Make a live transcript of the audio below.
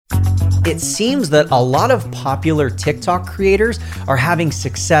it seems that a lot of popular TikTok creators are having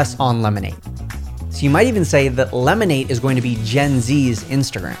success on Lemon8. So you might even say that Lemon8 is going to be Gen Z's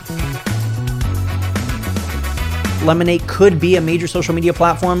Instagram. Lemon8 could be a major social media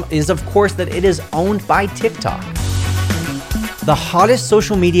platform is, of course, that it is owned by TikTok. The hottest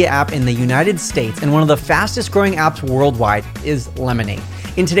social media app in the United States and one of the fastest growing apps worldwide is Lemon8.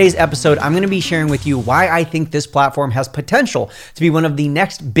 In today's episode, I'm going to be sharing with you why I think this platform has potential to be one of the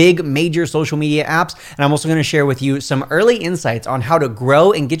next big major social media apps. And I'm also going to share with you some early insights on how to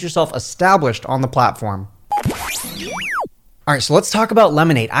grow and get yourself established on the platform. All right, so let's talk about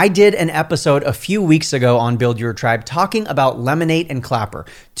Lemon8. I did an episode a few weeks ago on Build Your Tribe talking about Lemon8 and Clapper,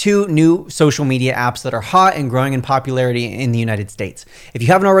 two new social media apps that are hot and growing in popularity in the United States. If you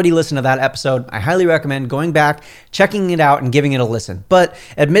haven't already listened to that episode, I highly recommend going back, checking it out, and giving it a listen. But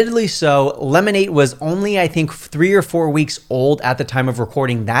admittedly so, Lemon8 was only, I think, 3 or 4 weeks old at the time of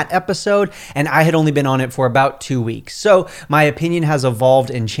recording that episode, and I had only been on it for about 2 weeks. So my opinion has evolved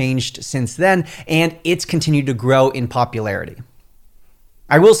and changed since then, and it's continued to grow in popularity.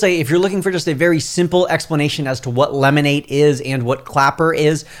 I will say, if you're looking for just a very simple explanation as to what Lemon8 is and what Clapper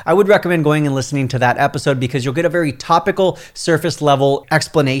is, I would recommend going and listening to that episode because you'll get a very topical, surface level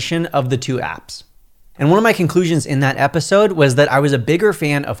explanation of the two apps. And one of my conclusions in that episode was that I was a bigger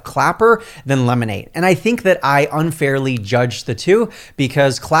fan of Clapper than Lemon8. And I think that I unfairly judged the two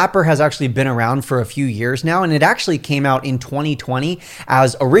because Clapper has actually been around for a few years now, and it actually came out in 2020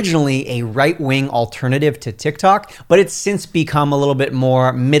 as originally a right-wing alternative to TikTok, but it's since become a little bit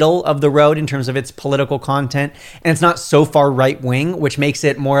more middle of the road in terms of its political content, and it's not so far right-wing, which makes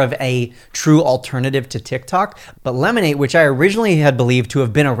it more of a true alternative to TikTok. But Lemon8, which I originally had believed to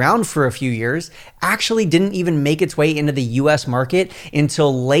have been around for a few years, actually didn't even make its way into the US market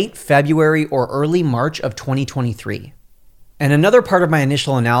until late February or early March of 2023. And another part of my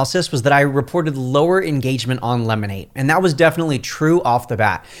initial analysis was that I reported lower engagement on Lemon8, and that was definitely true off the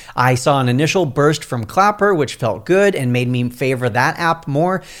bat. I saw an initial burst from Clapper, which felt good and made me favor that app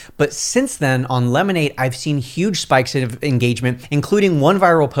more, but since then on Lemon8, I've seen huge spikes of engagement, including one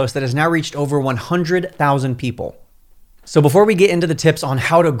viral post that has now reached over 100,000 people. So before we get into the tips on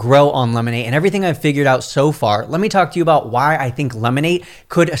how to grow on Lemon8 and everything I've figured out so far, let me talk to you about why I think Lemon8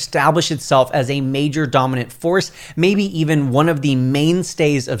 could establish itself as a major dominant force, maybe even one of the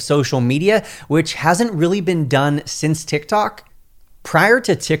mainstays of social media, which hasn't really been done since TikTok. Prior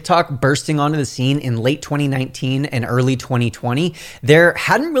to TikTok bursting onto the scene in late 2019 and early 2020, there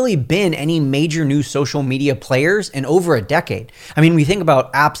hadn't really been any major new social media players in over a decade. I mean, we think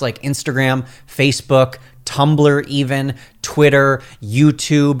about apps like Instagram, Facebook, Tumblr even, Twitter,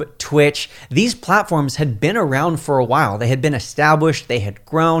 YouTube, Twitch. These platforms had been around for a while. They had been established, they had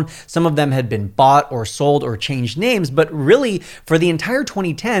grown. Some of them had been bought or sold or changed names, but really for the entire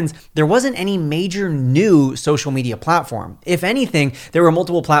 2010s, there wasn't any major new social media platform. If anything, there were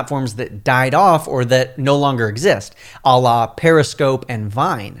multiple platforms that died off or that no longer exist, a la Periscope and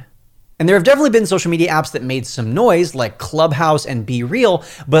Vine. And there have definitely been social media apps that made some noise like Clubhouse and Be Real,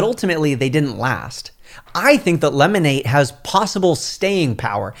 but ultimately they didn't last. I think that Lemon8 has possible staying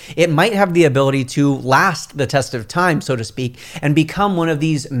power. It might have the ability to last the test of time, so to speak, and become one of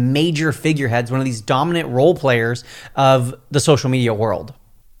these major figureheads, one of these dominant role players of the social media world.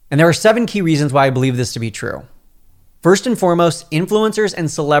 And there are 7 key reasons why I believe this to be true. First and foremost, influencers and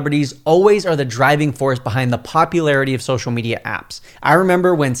celebrities always are the driving force behind the popularity of social media apps. I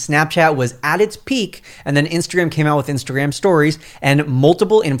remember when Snapchat was at its peak and then Instagram came out with Instagram stories, and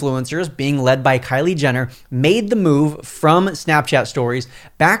multiple influencers, being led by Kylie Jenner, made the move from Snapchat stories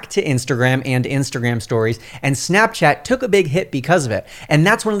back to Instagram and Instagram stories, and Snapchat took a big hit because of it. And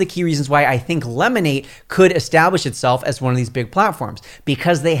that's one of the key reasons why I think Lemon8 could establish itself as one of these big platforms,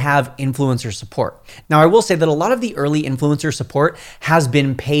 because they have influencer support. Now, I will say that a lot of the early influencer support has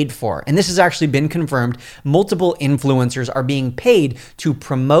been paid for, and this has actually been confirmed. Multiple influencers are being paid to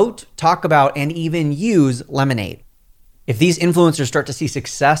promote, talk about, and even use Lemon8. If these influencers start to see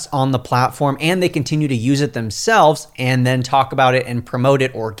success on the platform and they continue to use it themselves and then talk about it and promote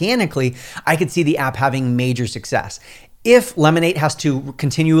it organically, I could see the app having major success. If Lemon8 has to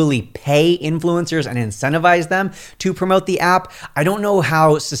continually pay influencers and incentivize them to promote the app, I don't know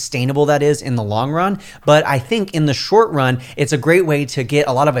how sustainable that is in the long run, but I think in the short run, it's a great way to get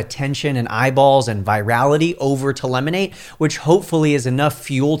a lot of attention and eyeballs and virality over to Lemon8, which hopefully is enough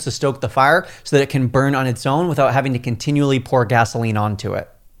fuel to stoke the fire so that it can burn on its own without having to continually pour gasoline onto it.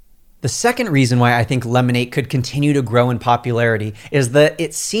 The second reason why I think Lemon8 could continue to grow in popularity is that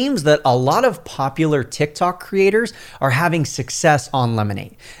it seems that a lot of popular TikTok creators are having success on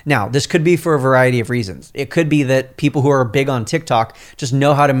Lemon8. Now, this could be for a variety of reasons. It could be that people who are big on TikTok just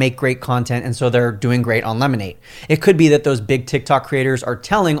know how to make great content, and so they're doing great on Lemon8. It could be that those big TikTok creators are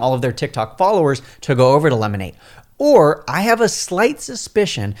telling all of their TikTok followers to go over to Lemon8. Or I have a slight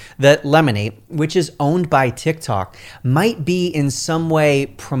suspicion that Lemon8, which is owned by TikTok, might be in some way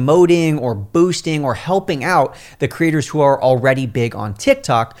promoting or boosting or helping out the creators who are already big on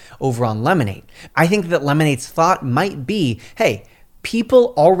TikTok over on Lemon8. I think that Lemon8's thought might be, hey,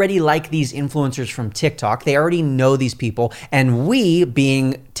 people already like these influencers from TikTok. They already know these people. And we,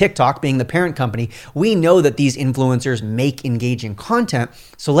 being TikTok, being the parent company, we know that these influencers make engaging content.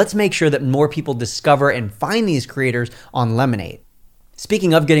 So let's make sure that more people discover and find these creators on Lemon8.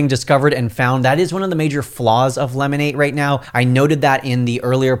 Speaking of getting discovered and found, that is one of the major flaws of Lemon8 right now. I noted that in the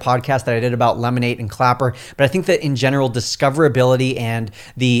earlier podcast that I did about Lemon8 and Clapper, but I think that in general, discoverability and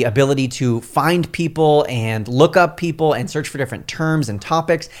the ability to find people and look up people and search for different terms and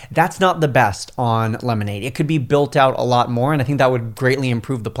topics, that's not the best on Lemon8. It could be built out a lot more, and I think that would greatly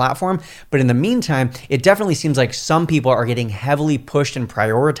improve the platform. But in the meantime, it definitely seems like some people are getting heavily pushed and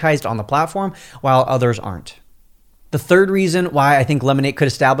prioritized on the platform while others aren't. The third reason why I think Lemon8 could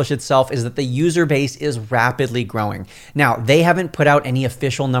establish itself is that the user base is rapidly growing. Now, they haven't put out any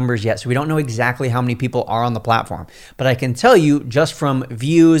official numbers yet, so we don't know exactly how many people are on the platform. But I can tell you, just from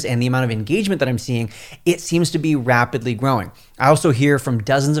views and the amount of engagement that I'm seeing, it seems to be rapidly growing. I also hear from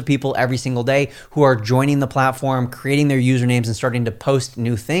dozens of people every single day who are joining the platform, creating their usernames, and starting to post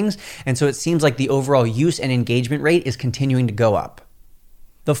new things. And so it seems like the overall use and engagement rate is continuing to go up.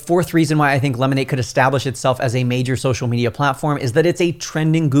 The fourth reason why I think Lemon8 could establish itself as a major social media platform is that it's a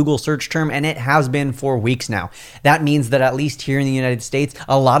trending Google search term, and it has been for weeks now. That means that at least here in the United States,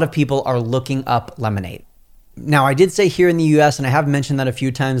 a lot of people are looking up Lemon8. Now, I did say here in the US, and I have mentioned that a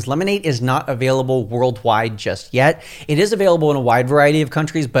few times, Lemon8 is not available worldwide just yet. It is available in a wide variety of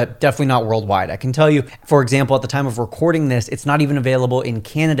countries, but definitely not worldwide. I can tell you, for example, at the time of recording this, it's not even available in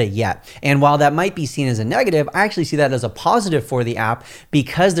Canada yet. And while that might be seen as a negative, I actually see that as a positive for the app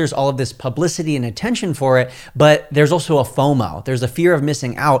because there's all of this publicity and attention for it, but there's also a FOMO. There's a fear of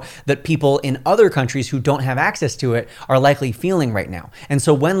missing out that people in other countries who don't have access to it are likely feeling right now. And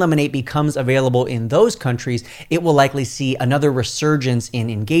so when Lemon8 becomes available in those countries, it will likely see another resurgence in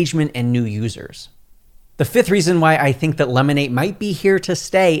engagement and new users. The fifth reason why I think that Lemon8 might be here to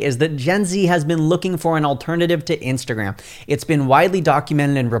stay is that Gen Z has been looking for an alternative to Instagram. It's been widely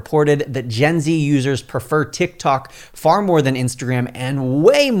documented and reported that Gen Z users prefer TikTok far more than Instagram and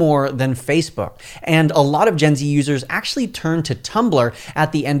way more than Facebook. And a lot of Gen Z users actually turned to Tumblr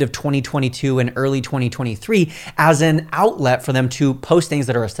at the end of 2022 and early 2023 as an outlet for them to post things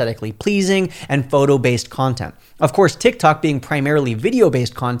that are aesthetically pleasing and photo-based content. Of course, TikTok being primarily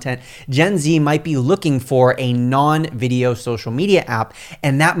video-based content, Gen Z might be looking for a non-video social media app,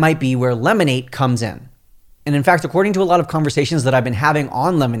 and that might be where Lemon8 comes in. And in fact, according to a lot of conversations that I've been having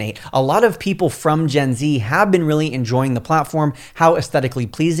on Lemon8, a lot of people from Gen Z have been really enjoying the platform, how aesthetically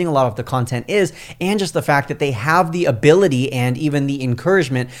pleasing a lot of the content is, and just the fact that they have the ability and even the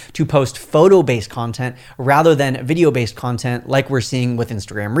encouragement to post photo-based content rather than video-based content like we're seeing with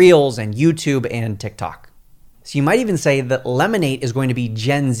Instagram Reels and YouTube and TikTok. So you might even say that Lemon8 is going to be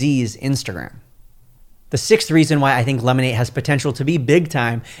Gen Z's Instagram. The sixth reason why I think Lemon8 has potential to be big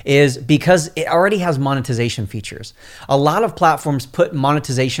time is because it already has monetization features. A lot of platforms put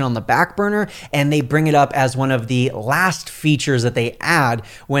monetization on the back burner and they bring it up as one of the last features that they add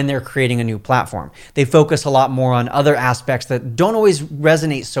when they're creating a new platform. They focus a lot more on other aspects that don't always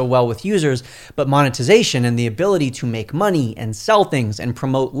resonate so well with users, but monetization and the ability to make money and sell things and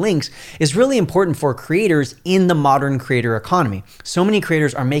promote links is really important for creators in the modern creator economy. So many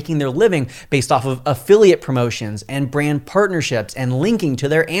creators are making their living based off of affiliate promotions and brand partnerships and linking to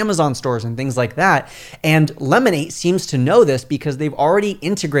their Amazon stores and things like that. And Lemon8 seems to know this because they've already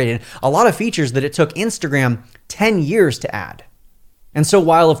integrated a lot of features that it took Instagram 10 years to add. And so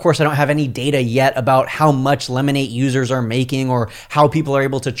while, of course, I don't have any data yet about how much Lemon8 users are making or how people are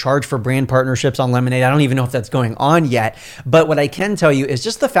able to charge for brand partnerships on Lemon8, I don't even know if that's going on yet. But what I can tell you is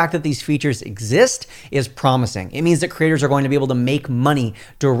just the fact that these features exist is promising. It means that creators are going to be able to make money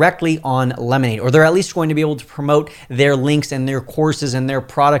directly on Lemon8, or they're at least going to be able to promote their links and their courses and their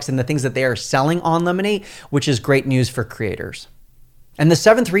products and the things that they are selling on Lemon8, which is great news for creators. And the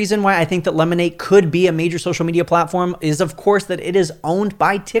seventh reason why I think that Lemon8 could be a major social media platform is, of course, that it is owned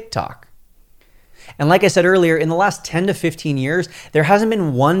by TikTok. And like I said earlier, in the last 10 to 15 years, there hasn't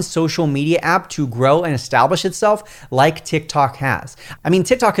been one social media app to grow and establish itself like TikTok has. I mean,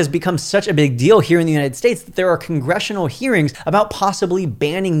 TikTok has become such a big deal here in the United States that there are congressional hearings about possibly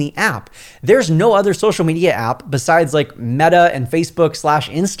banning the app. There's no other social media app besides like Meta and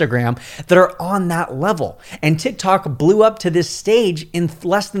Facebook/Instagram that are on that level. And TikTok blew up to this stage in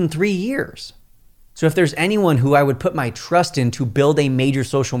less than 3 years. So if there's anyone who I would put my trust in to build a major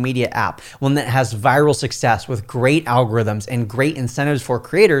social media app, one that has viral success with great algorithms and great incentives for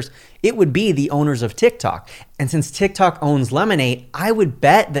creators, it would be the owners of TikTok. And since TikTok owns Lemon8, I would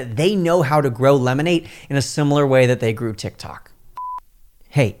bet that they know how to grow Lemon8 in a similar way that they grew TikTok.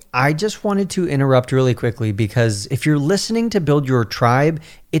 Hey, I just wanted to interrupt really quickly because if you're listening to Build Your Tribe,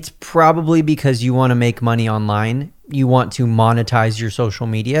 it's probably because you want to make money online. You want to monetize your social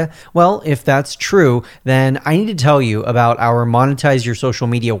media. Well, if that's true, then I need to tell you about our Monetize Your Social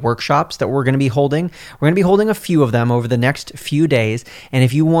Media workshops that we're going to be holding. We're going to be holding a few of them over the next few days. And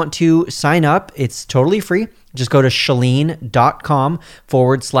if you want to sign up, it's totally free. Just go to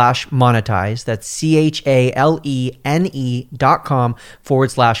Chalene.com/monetize. That's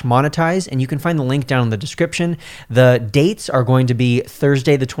CHALENE.com/monetize. And you can find the link down in the description. The dates are going to be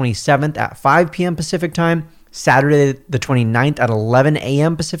Thursday the 27th at 5 p.m. Pacific time, Saturday the 29th at 11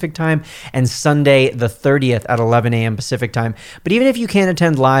 a.m. Pacific time, and Sunday the 30th at 11 a.m. Pacific time. But even if you can't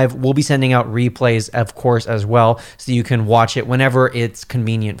attend live, we'll be sending out replays, of course, as well, so you can watch it whenever it's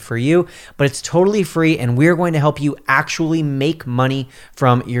convenient for you. But it's totally free, and we're going to help you actually make money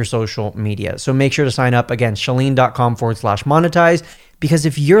from your social media. So make sure to sign up. Again, Chalene.com/monetize, because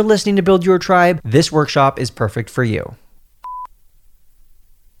if you're listening to Build Your Tribe, this workshop is perfect for you.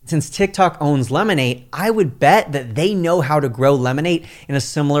 Since TikTok owns Lemon8, I would bet that they know how to grow Lemon8 in a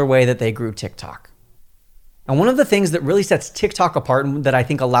similar way that they grew TikTok. And one of the things that really sets TikTok apart and that I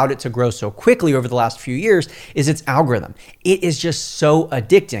think allowed it to grow so quickly over the last few years is its algorithm. It is just so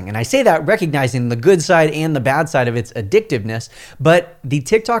addicting. And I say that recognizing the good side and the bad side of its addictiveness, but the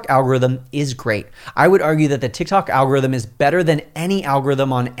TikTok algorithm is great. I would argue that the TikTok algorithm is better than any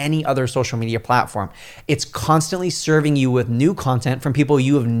algorithm on any other social media platform. It's constantly serving you with new content from people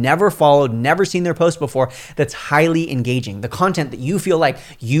you have never followed, never seen their posts before, that's highly engaging. The content that you feel like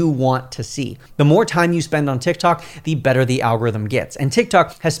you want to see. The more time you spend on TikTok, the better the algorithm gets. And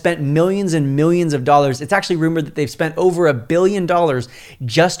TikTok has spent millions and millions of dollars. It's actually rumored that they've spent over $1 billion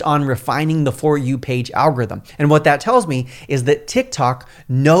just on refining the For You page algorithm. And what that tells me is that TikTok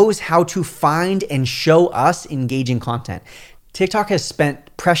knows how to find and show us engaging content. TikTok has spent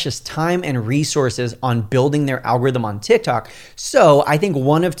precious time and resources on building their algorithm on TikTok. So I think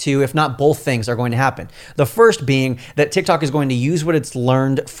one of two, if not both things, are going to happen. The first being that TikTok is going to use what it's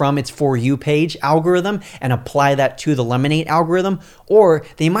learned from its For You page algorithm and apply that to the Lemon8 algorithm, or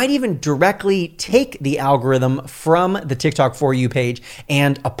they might even directly take the algorithm from the TikTok For You page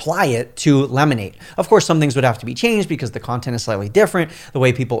and apply it to Lemon8. Of course, some things would have to be changed because the content is slightly different. The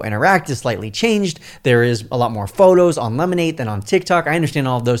way people interact is slightly changed. There is a lot more photos on Lemon8 than on TikTok. I understand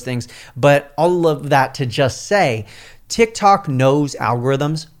all of those things, but all of that to just say, TikTok knows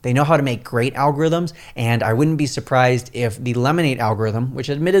algorithms. They know how to make great algorithms, and I wouldn't be surprised if the Lemon8 algorithm, which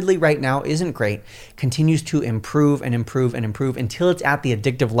admittedly right now isn't great, continues to improve and improve and improve until it's at the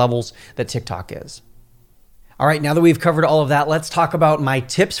addictive levels that TikTok is. All right, now that we've covered all of that, let's talk about my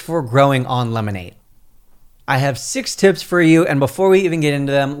tips for growing on Lemon8. I have 6 tips for you, and before we even get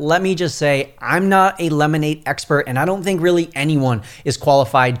into them, let me just say I'm not a Lemon8 expert, and I don't think really anyone is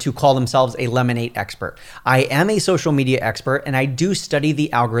qualified to call themselves a Lemon8 expert. I am a social media expert, and I do study the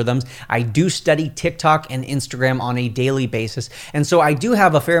algorithms. I do study TikTok and Instagram on a daily basis, and so I do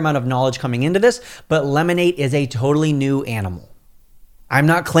have a fair amount of knowledge coming into this, but Lemon8 is a totally new animal. I'm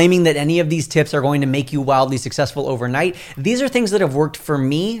not claiming that any of these tips are going to make you wildly successful overnight. These are things that have worked for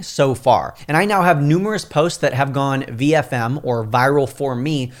me so far. And I now have numerous posts that have gone VFM or viral for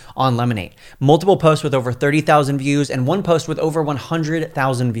me on Lemon8. Multiple posts with over 30,000 views and one post with over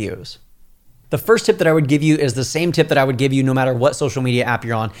 100,000 views. The first tip that I would give you is the same tip that I would give you no matter what social media app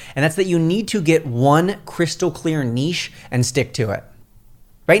you're on, and that's that you need to get one crystal clear niche and stick to it.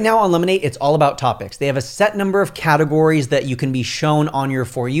 Right now on Lemon8, it's all about topics. They have a set number of categories that you can be shown on your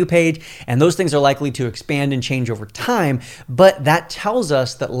For You page, and those things are likely to expand and change over time, but that tells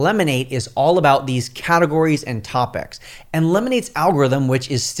us that Lemon8 is all about these categories and topics. And Lemon8's algorithm,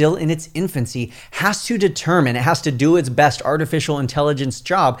 which is still in its infancy, has to determine, it has to do its best artificial intelligence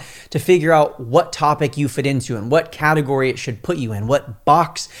job to figure out what topic you fit into and what category it should put you in, what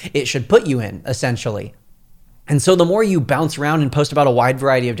box it should put you in, essentially. And so the more you bounce around and post about a wide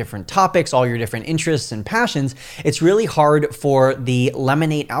variety of different topics, all your different interests and passions, it's really hard for the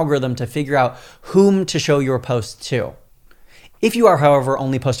Lemon8 algorithm to figure out whom to show your posts to. If you are, however,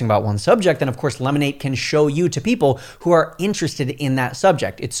 only posting about one subject, then of course Lemon8 can show you to people who are interested in that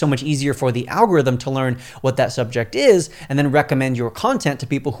subject. It's so much easier for the algorithm to learn what that subject is and then recommend your content to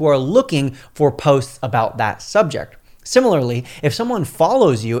people who are looking for posts about that subject. Similarly, if someone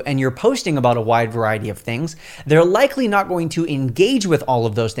follows you and you're posting about a wide variety of things, they're likely not going to engage with all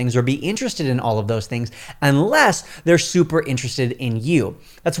of those things or be interested in all of those things unless they're super interested in you.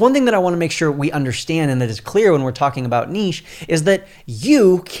 That's one thing that I want to make sure we understand and that is clear when we're talking about niche is that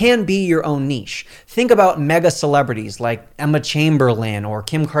you can be your own niche. Think about mega celebrities like Emma Chamberlain or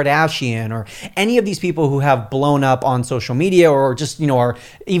Kim Kardashian or any of these people who have blown up on social media or just, are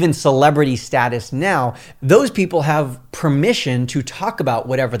even celebrity status now. Those people have permission to talk about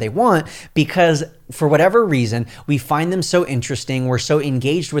whatever they want because for whatever reason, we find them so interesting, we're so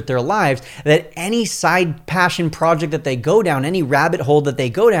engaged with their lives that any side passion project that they go down, any rabbit hole that they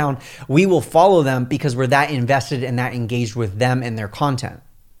go down, we will follow them because we're that invested and that engaged with them and their content.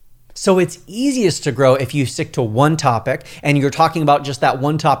 So it's easiest to grow if you stick to one topic and you're talking about just that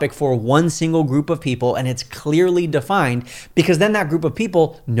one topic for one single group of people and it's clearly defined because then that group of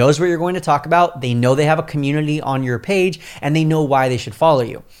people knows what you're going to talk about, they know they have a community on your page, and they know why they should follow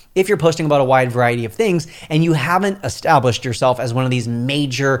you. If you're posting about a wide variety of things and you haven't established yourself as one of these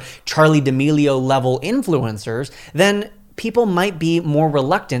major Charli D'Amelio level influencers, then people might be more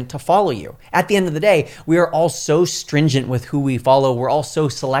reluctant to follow you. At the end of the day, we are all so stringent with who we follow. We're all so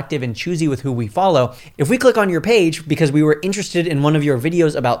selective and choosy with who we follow. If we click on your page because we were interested in one of your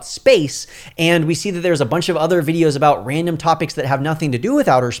videos about space and we see that there's a bunch of other videos about random topics that have nothing to do with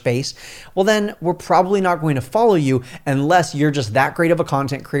outer space, well then we're probably not going to follow you unless you're just that great of a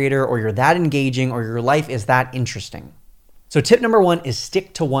content creator or you're that engaging or your life is that interesting. So tip number 1 is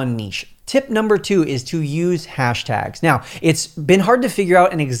stick to one niche. Tip number 2 is to use hashtags. Now, it's been hard to figure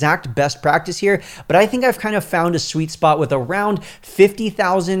out an exact best practice here, but I think I've kind of found a sweet spot with around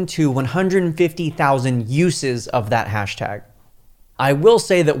 50,000 to 150,000 uses of that hashtag. I will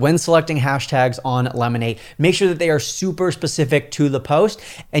say that when selecting hashtags on Lemon8, make sure that they are super specific to the post.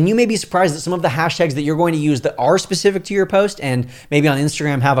 And you may be surprised that some of the hashtags that you're going to use that are specific to your post and maybe on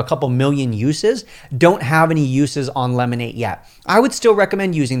Instagram have a couple million uses, don't have any uses on Lemon8 yet. I would still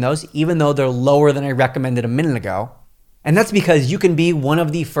recommend using those, even though they're lower than I recommended a minute ago. And that's because you can be one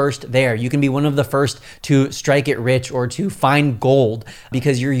of the first there. You can be one of the first to strike it rich or to find gold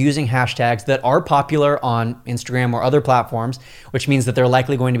because you're using hashtags that are popular on Instagram or other platforms, which means that they're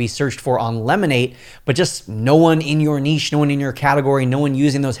likely going to be searched for on Lemon8, but just no one in your niche, no one in your category, no one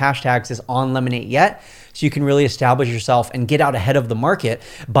using those hashtags is on Lemon8 yet. So you can really establish yourself and get out ahead of the market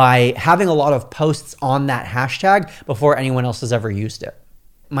by having a lot of posts on that hashtag before anyone else has ever used it.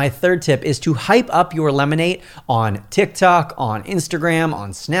 My third tip is to hype up your Lemon8 on TikTok, on Instagram,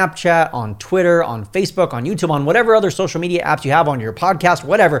 on Snapchat, on Twitter, on Facebook, on YouTube, on whatever other social media apps you have, on your podcast,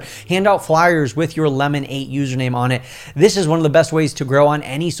 whatever. Hand out flyers with your Lemon8 username on it. This is one of the best ways to grow on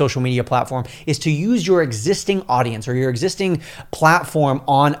any social media platform is to use your existing audience or your existing platform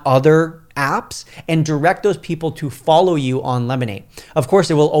on other apps and direct those people to follow you on Lemon8. Of course,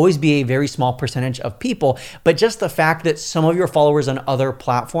 it will always be a very small percentage of people, but just the fact that some of your followers on other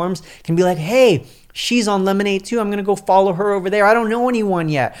platforms can be like, hey, she's on Lemon8 too. I'm going to go follow her over there. I don't know anyone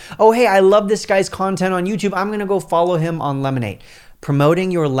yet. Oh, hey, I love this guy's content on YouTube. I'm going to go follow him on Lemon8. Promoting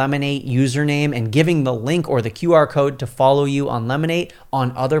your Lemon8 username and giving the link or the QR code to follow you on Lemon8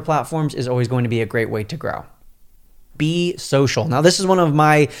 on other platforms is always going to be a great way to grow. Be social. Now, this is one of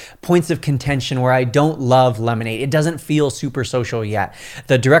my points of contention where I don't love Lemon8. It doesn't feel super social yet.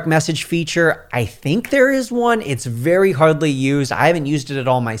 The direct message feature, I think there is one. It's very hardly used. I haven't used it at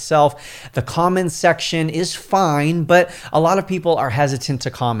all myself. The comments section is fine, but a lot of people are hesitant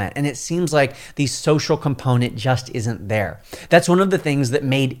to comment, and it seems like the social component just isn't there. That's one of the things that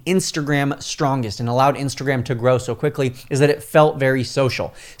made Instagram strongest and allowed Instagram to grow so quickly is that it felt very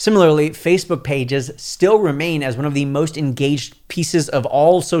social. Similarly, Facebook pages still remain as one of the most engaged pieces of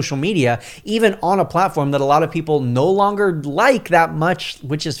all social media, even on a platform that a lot of people no longer like that much,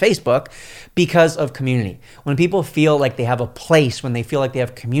 which is Facebook, because of community. When people feel like they have a place, when they feel like they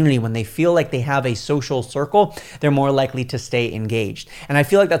have community, when they feel like they have a social circle, they're more likely to stay engaged. And I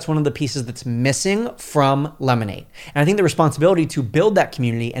feel like that's one of the pieces that's missing from Lemon8. And I think the responsibility to build that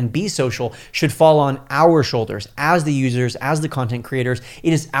community and be social should fall on our shoulders as the users, as the content creators.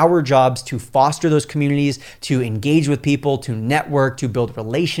 It is our jobs to foster those communities, to engage engage with people, to network, to build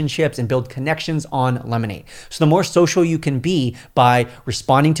relationships, and build connections on Lemon8. So the more social you can be by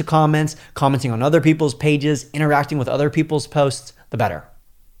responding to comments, commenting on other people's pages, interacting with other people's posts, the better.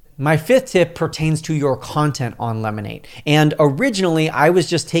 My fifth tip pertains to your content on Lemon8. And originally, I was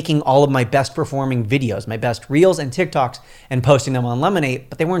just taking all of my best performing videos, my best Reels and TikToks, and posting them on Lemon8,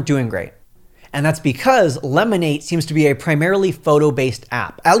 but they weren't doing great. And that's because Lemon8 seems to be a primarily photo-based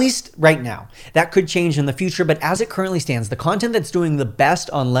app, at least right now. That could change in the future, but as it currently stands, the content that's doing the best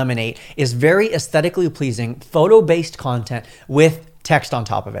on Lemon8 is very aesthetically pleasing, photo-based content with text on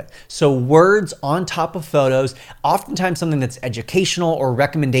top of it. So words on top of photos, oftentimes something that's educational or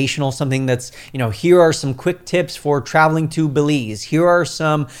recommendational, something that's, here are some quick tips for traveling to Belize. Here are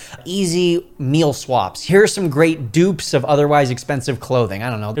some easy meal swaps. Here are some great dupes of otherwise expensive clothing.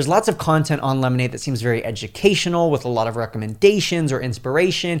 I don't know. There's lots of content on Lemon8 that seems very educational with a lot of recommendations or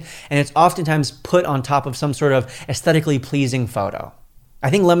inspiration, and it's oftentimes put on top of some sort of aesthetically pleasing photo. I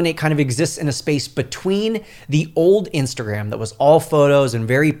think Lemon8 kind of exists in a space between the old Instagram that was all photos and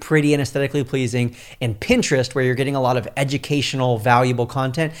very pretty and aesthetically pleasing, and Pinterest, where you're getting a lot of educational, valuable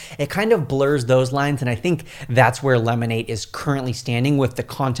content. It kind of blurs those lines, and I think that's where Lemon8 is currently standing with the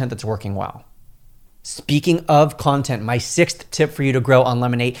content that's working well. Speaking of content, my sixth tip for you to grow on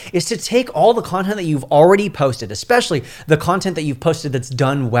Lemon8 is to take all the content that you've already posted, especially the content that you've posted that's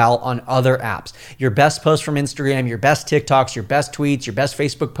done well on other apps. Your best posts from Instagram, your best TikToks, your best tweets, your best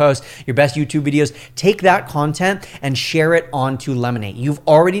Facebook posts, your best YouTube videos. Take that content and share it onto Lemon8. You've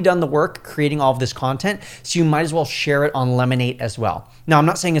already done the work creating all of this content, so you might as well share it on Lemon8 as well. Now, I'm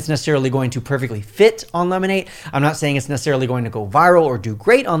not saying it's necessarily going to perfectly fit on Lemon8. I'm not saying it's necessarily going to go viral or do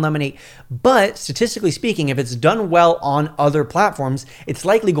great on Lemon8, but statistically speaking, if it's done well on other platforms, it's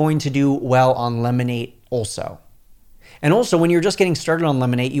likely going to do well on Lemon8 also. And also, when you're just getting started on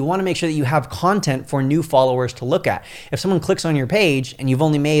Lemon8, you want to make sure that you have content for new followers to look at. If someone clicks on your page and you've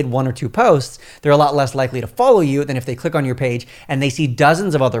only made 1 or 2 posts, they're a lot less likely to follow you than if they click on your page and they see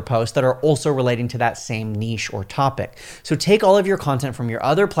dozens of other posts that are also relating to that same niche or topic. So take all of your content from your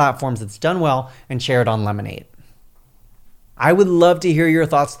other platforms that's done well and share it on Lemon8. I would love to hear your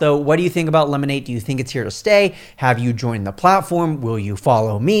thoughts though. What do you think about Lemon8? Do you think it's here to stay? Have you joined the platform? Will you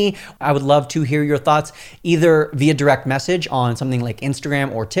follow me? I would love to hear your thoughts either via direct message on something like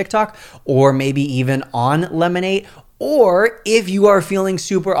Instagram or TikTok, or maybe even on Lemon8. Or if you are feeling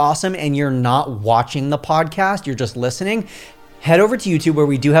super awesome and you're not watching the podcast, you're just listening, head over to YouTube where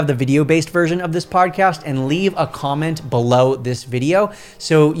we do have the video-based version of this podcast and leave a comment below this video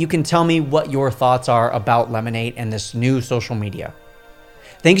so you can tell me what your thoughts are about Lemon8 and this new social media.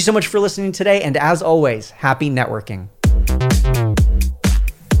 Thank you so much for listening today, and as always, happy networking.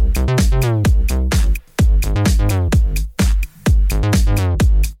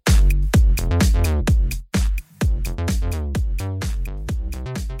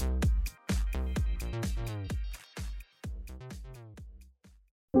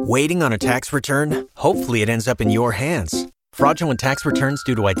 Waiting on a tax return? Hopefully it ends up in your hands. Fraudulent tax returns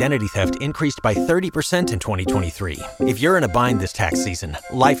due to identity theft increased by 30% in 2023. If you're in a bind this tax season,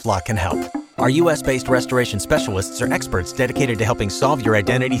 LifeLock can help. Our U.S.-based restoration specialists are experts dedicated to helping solve your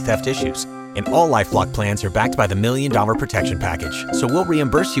identity theft issues. And all LifeLock plans are backed by the $1 Million Protection Package. So we'll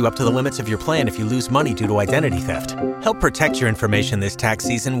reimburse you up to the limits of your plan if you lose money due to identity theft. Help protect your information this tax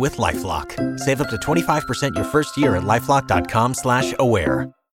season with LifeLock. Save up to 25% your first year at LifeLock.com/aware.